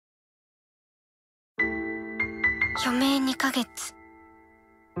余命2ヶ月。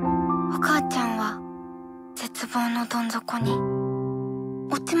お母ちゃんは絶望のどん底に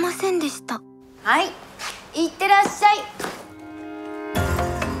落ちませんでした。はい、いってらっしゃい。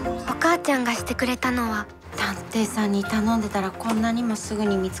お母ちゃんがしてくれたのは、探偵さんに頼んでたらこんなにもすぐ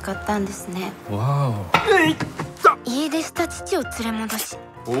に見つかったんですね。わお。家出した父を連れ戻し、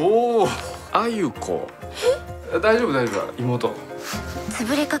おお、あゆこ。大丈夫大丈夫、妹。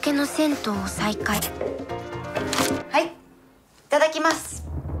潰れかけの銭湯を再開。はい、いただきます。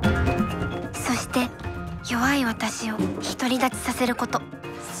そして弱い私を独り立ちさせること。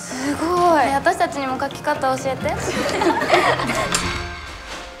すごい。私たちにも書き方教えて。私に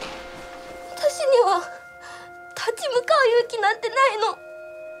は立ち向かう勇気なんてないの。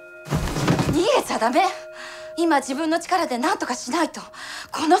逃げちゃダメ。今自分の力で何とかしないと。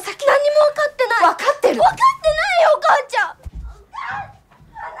この先何にも分かってない。分かってる。分かってないよ、お母ちゃん。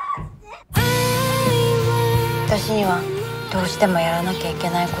私にはどうしてもやらなきゃいけ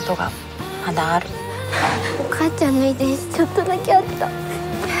ないことがまだある。お母ちゃんの遺伝子ちょっとだけあった。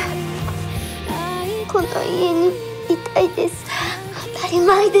この家にいたいです。当たり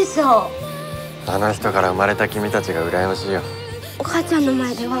前でしょ。あの人から生まれた君たちが羨ましいよ。お母ちゃんの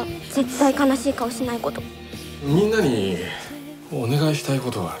前では絶対悲しい顔しないこと。みんなにお願いしたいこ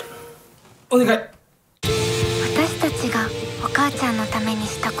とがある。お願い。私たちがお母ちゃんのために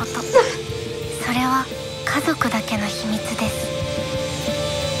したこと、それは家族だけの秘密です。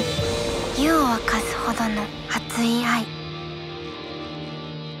湯を沸かすほどの熱い愛。